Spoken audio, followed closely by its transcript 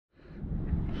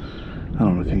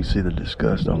don't know if you can see the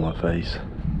disgust on my face.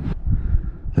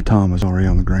 The Tom was already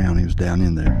on the ground. He was down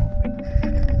in there.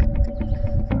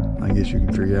 I guess you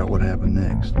can figure out what happened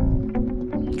next.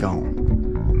 Gone.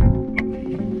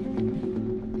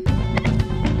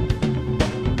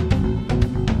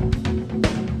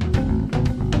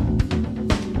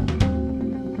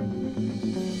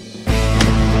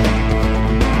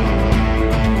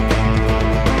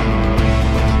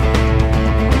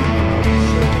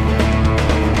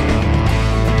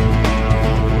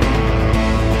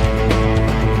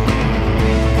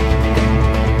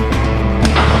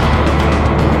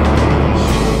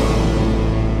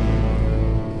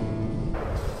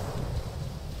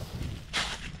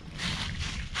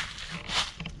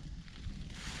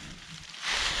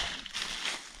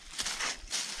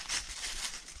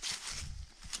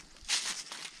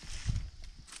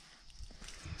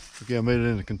 Okay, I made it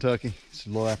into Kentucky. It's a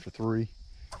little after 3.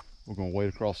 We're gonna wade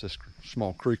across this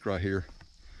small creek right here.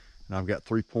 And I've got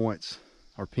 3 points,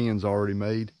 or pins already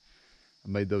made. I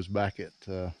made those back at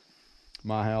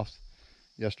my house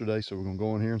yesterday. So we're gonna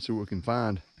go in here and see what we can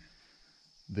find.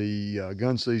 The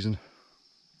gun season,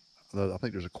 I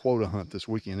think there's a quota hunt this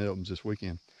weekend. It opens this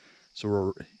weekend. So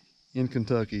we're in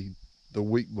Kentucky the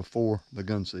week before the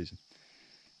gun season.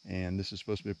 And this is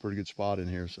supposed to be a pretty good spot in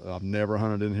here. So I've never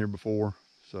hunted in here before.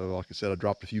 So like I said, I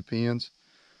dropped a few pins.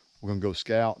 We're gonna go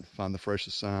scout, find the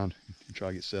freshest sign, and try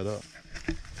to get set up.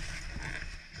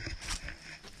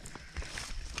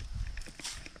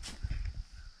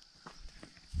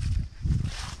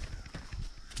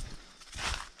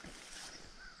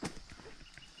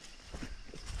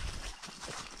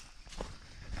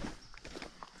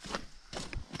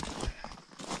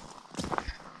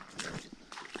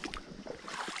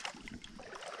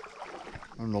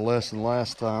 Learned the lesson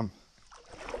last time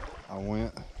I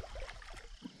went.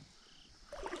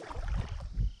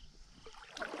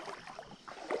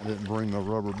 I didn't bring my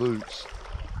rubber boots.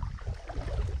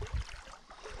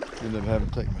 Ended up having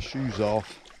to take my shoes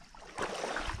off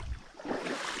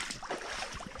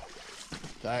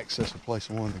to access the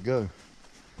place I wanted to go.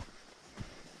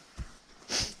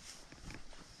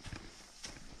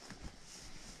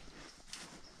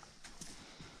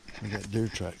 We got deer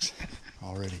tracks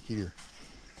already here.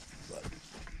 But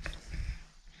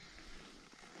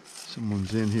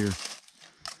someone's in here.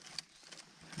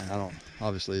 And I don't,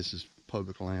 obviously this is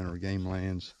public land or game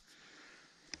lands.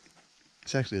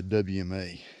 It's actually a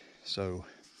WMA. So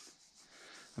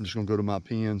I'm just gonna go to my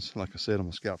pins. Like I said, I'm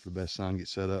gonna scout for the best sign, get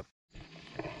set up.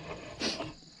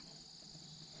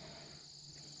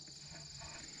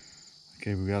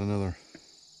 Okay, we got another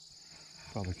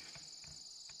probably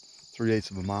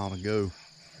 3/8 of a mile to go.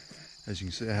 As you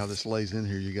can see how this lays in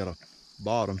here, you got a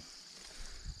bottom,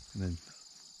 and then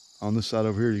on this side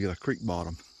over here you got a creek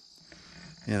bottom.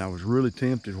 And I was really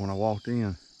tempted when I walked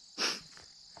in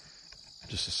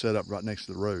just to set up right next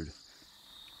to the road.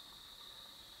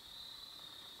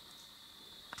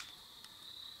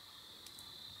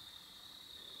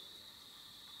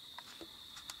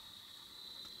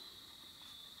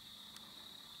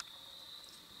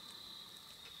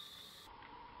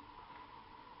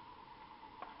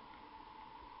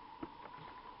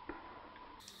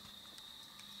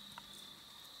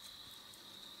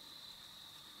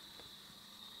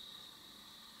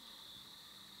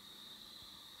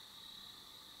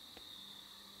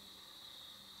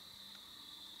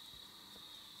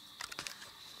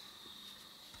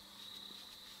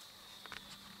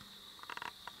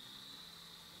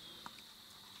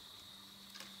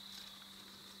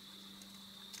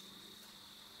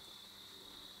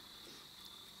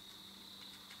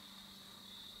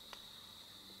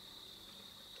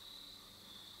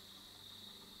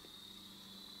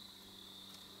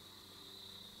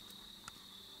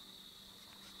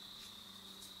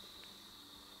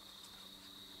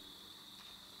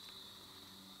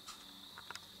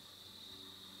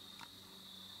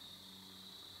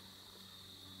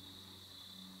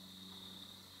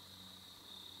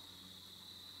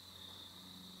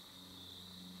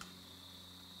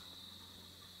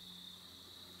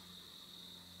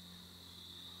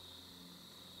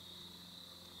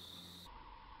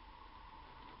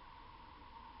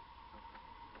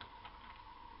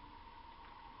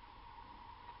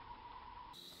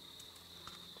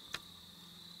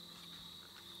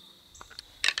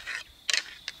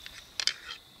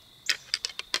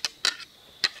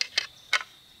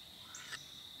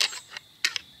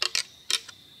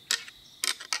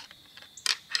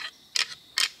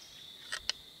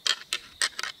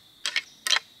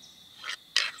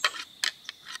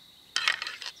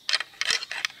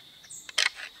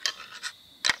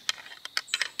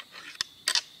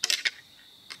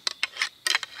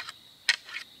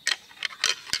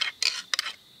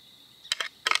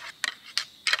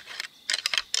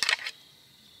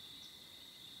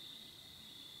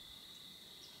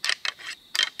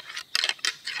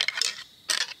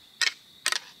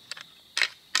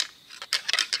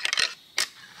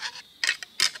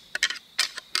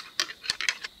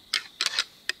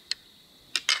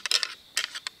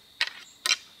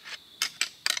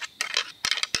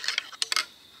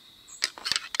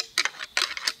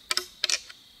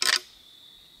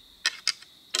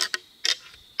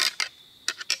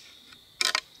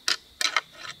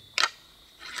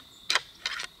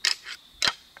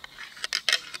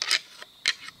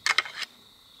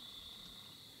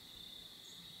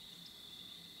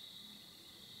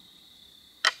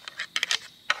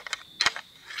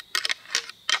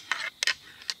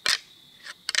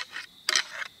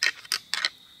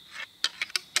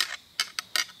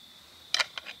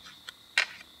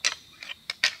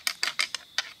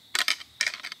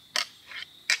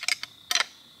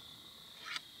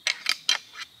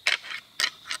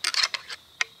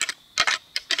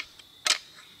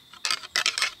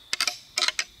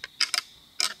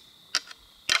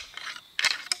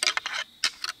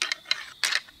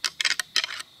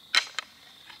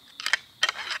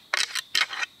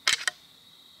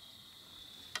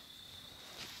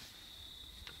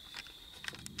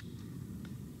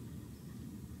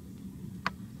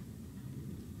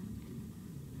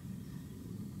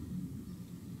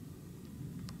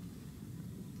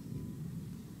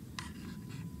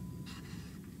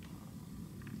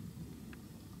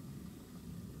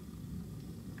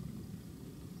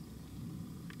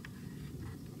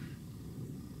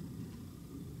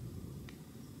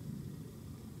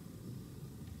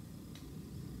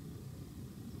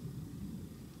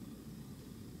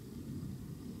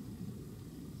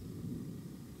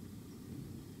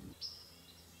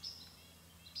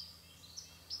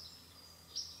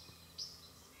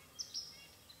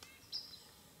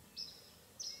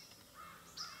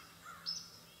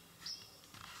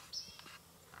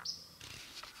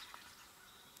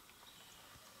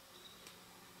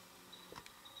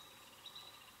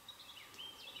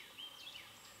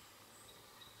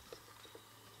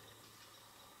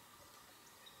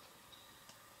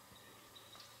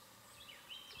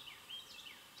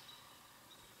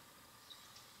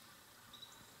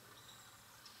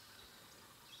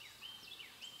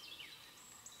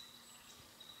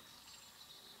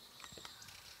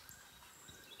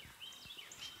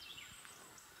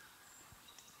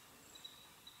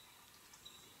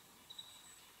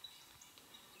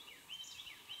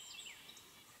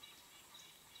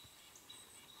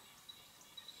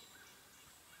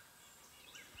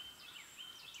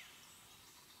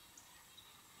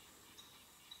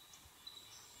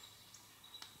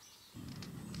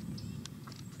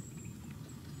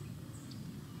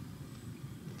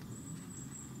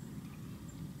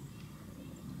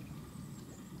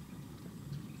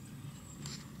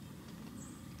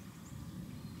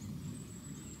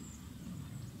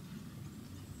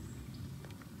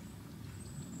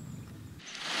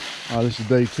 This is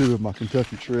day 2 of my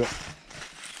Kentucky trip,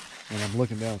 and I'm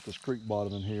looking down at this creek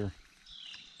bottom in here,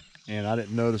 and I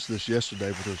didn't notice this yesterday,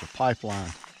 but there's a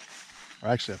pipeline, or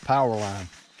actually a power line,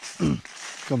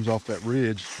 comes off that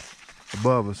ridge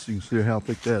above us. You can see how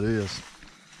thick that is,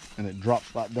 and it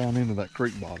drops right down into that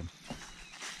creek bottom.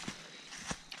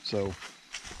 So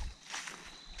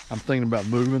I'm thinking about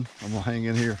moving. I'm gonna hang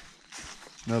in here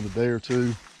another day or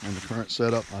two in the current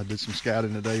setup. I did some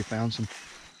scouting today, found some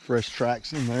fresh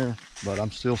tracks in there, but I'm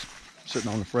still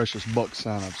sitting on the freshest buck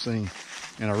sign I've seen.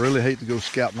 And I really hate to go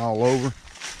scouting all over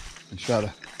and try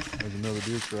to, there's another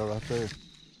deer trail right there.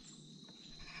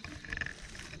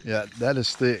 Yeah, that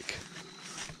is thick.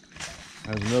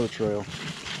 There's another trail.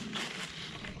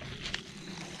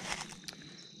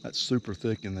 That's super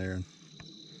thick in there.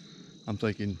 I'm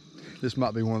thinking this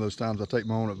might be one of those times I take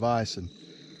my own advice and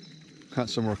hunt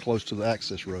somewhere close to the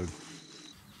access road.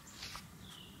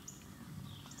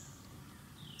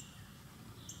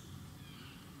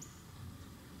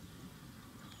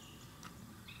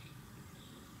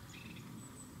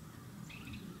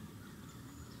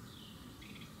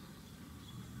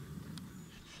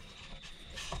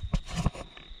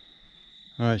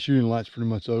 All right, shooting light's pretty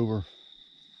much over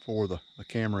for the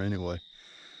camera anyway.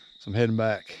 So I'm heading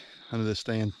back under this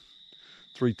stand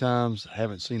 3 times. I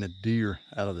haven't seen a deer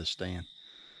out of this stand.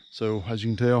 So as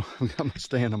you can tell, I've got my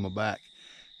stand on my back.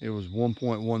 It was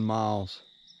 1.1 miles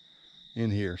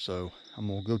in here. So I'm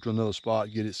gonna go to another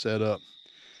spot, get it set up,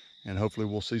 and hopefully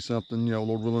we'll see something,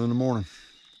 Lord willing, in the morning.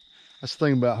 That's the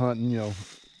thing about hunting,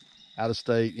 out of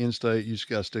state, in state, you just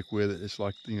gotta stick with it. It's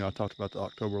like, I talked about the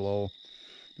October lull.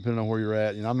 Depending on where you're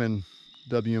at, I'm in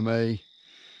WMA.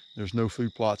 There's no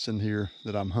food plots in here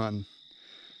that I'm hunting,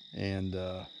 and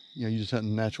you're just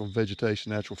hunting natural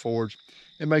vegetation, natural forage.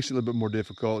 It makes it a little bit more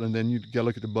difficult, and then you gotta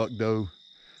look at the buck doe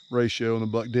ratio and the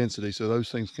buck density, so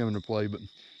those things come into play. But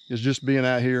it's just being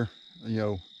out here,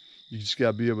 you just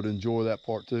gotta be able to enjoy that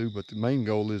part too. But the main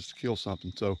goal is to kill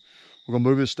something. So we're gonna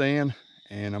move this stand,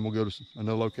 and I'm gonna go to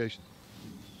another location.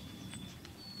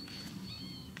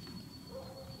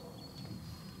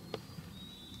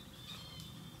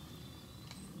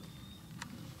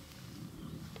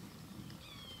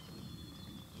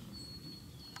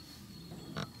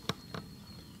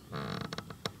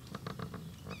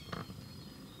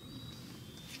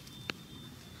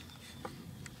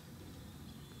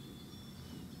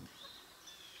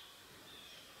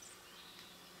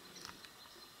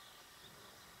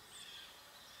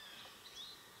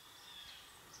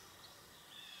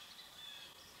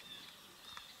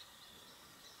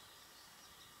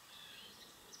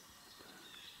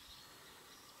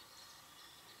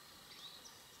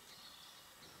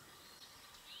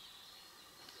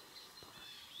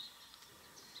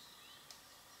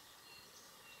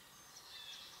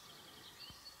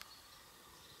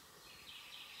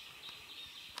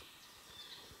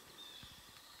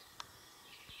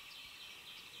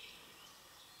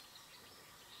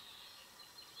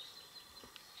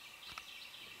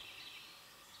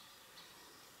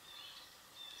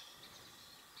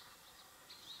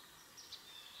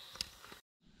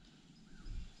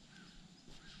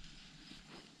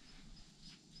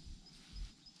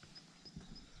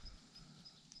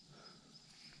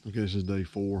 Okay, this is day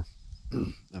 4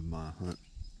 of my hunt.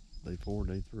 Day 4,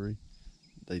 day 3?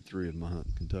 Day 3 of my hunt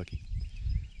in Kentucky.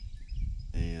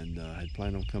 And I had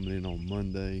planned on coming in on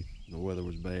Monday. The weather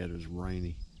was bad, it was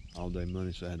rainy all day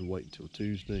Monday, so I had to wait until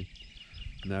Tuesday.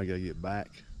 Now I gotta get back.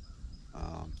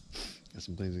 Got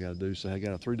some things I gotta do. So I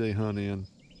got a 3-day hunt in,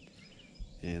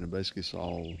 and I basically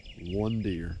saw 1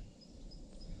 deer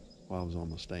while I was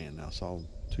on the stand. Now I saw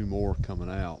 2 more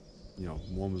coming out.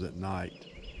 One was at night,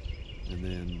 and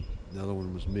then the other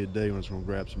one was midday when I was gonna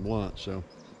grab some lunch. So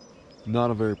not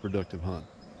a very productive hunt.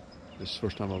 This is the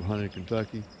first time I've hunted in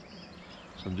Kentucky,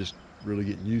 so I'm just really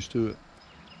getting used to it.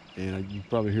 And you can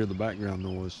probably hear the background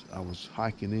noise. I was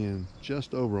hiking in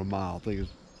just over a mile. I think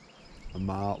it's a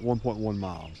mile, 1.1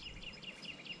 miles.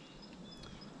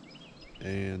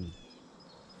 And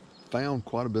found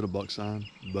quite a bit of buck sign,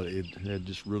 but it had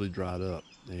just really dried up.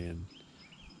 And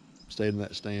stayed in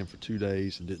that stand for 2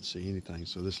 days and didn't see anything.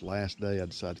 So this last day I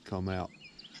decided to come out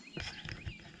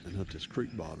and hunt this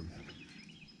creek bottom.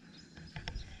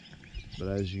 But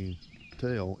as you can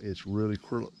tell, it's really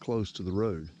close to the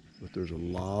road. But there's a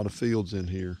lot of fields in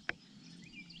here.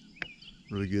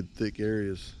 Really good thick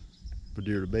areas for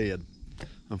deer to bed.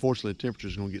 Unfortunately, the temperature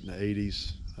is going to get in the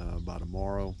 80s by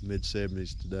tomorrow, mid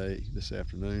 70s today, this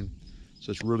afternoon.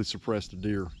 So it's really suppressed the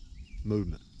deer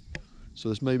movement. So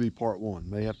this may be part 1.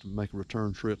 May have to make a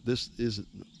return trip. This is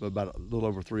about a little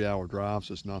over 3-hour drive,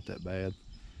 so it's not that bad.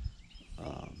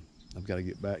 I've got to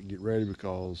get back and get ready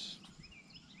because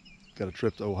got a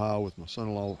trip to Ohio with my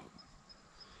son-in-law.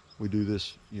 We do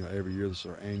this, every year. This is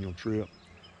our annual trip,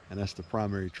 and that's the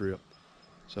primary trip.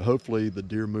 So hopefully the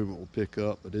deer movement will pick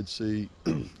up. I did see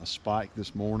a spike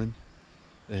this morning.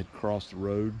 They had crossed the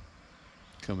road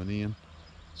coming in,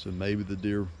 so maybe the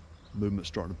deer movement's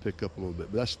starting to pick up a little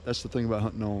bit. But that's the thing about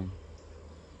hunting on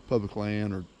public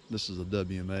land, or this is a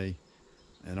WMA.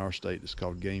 In our state, it's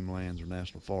called game lands or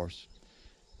national forests.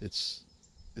 It's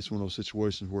one of those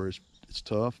situations where it's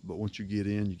tough, but once you get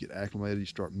in, you get acclimated, you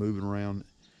start moving around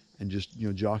and just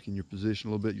jockeying your position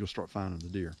a little bit, you'll start finding the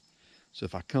deer. So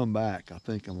if I come back, I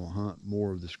think I'm gonna hunt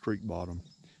more of this creek bottom,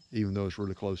 even though it's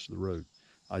really close to the road.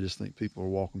 I just think people are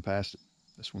walking past it.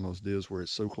 It's one of those deals where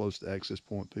it's so close to the access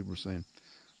point, people are saying,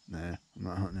 nah, I'm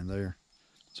not hunting in there.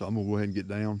 So I'm gonna go ahead and get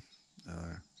down.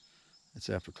 It's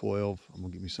after 12. I'm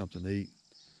gonna get me something to eat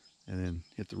and then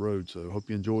hit the road. So hope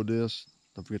you enjoyed this.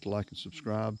 Don't forget to like and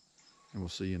subscribe, and we'll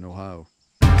see you in Ohio.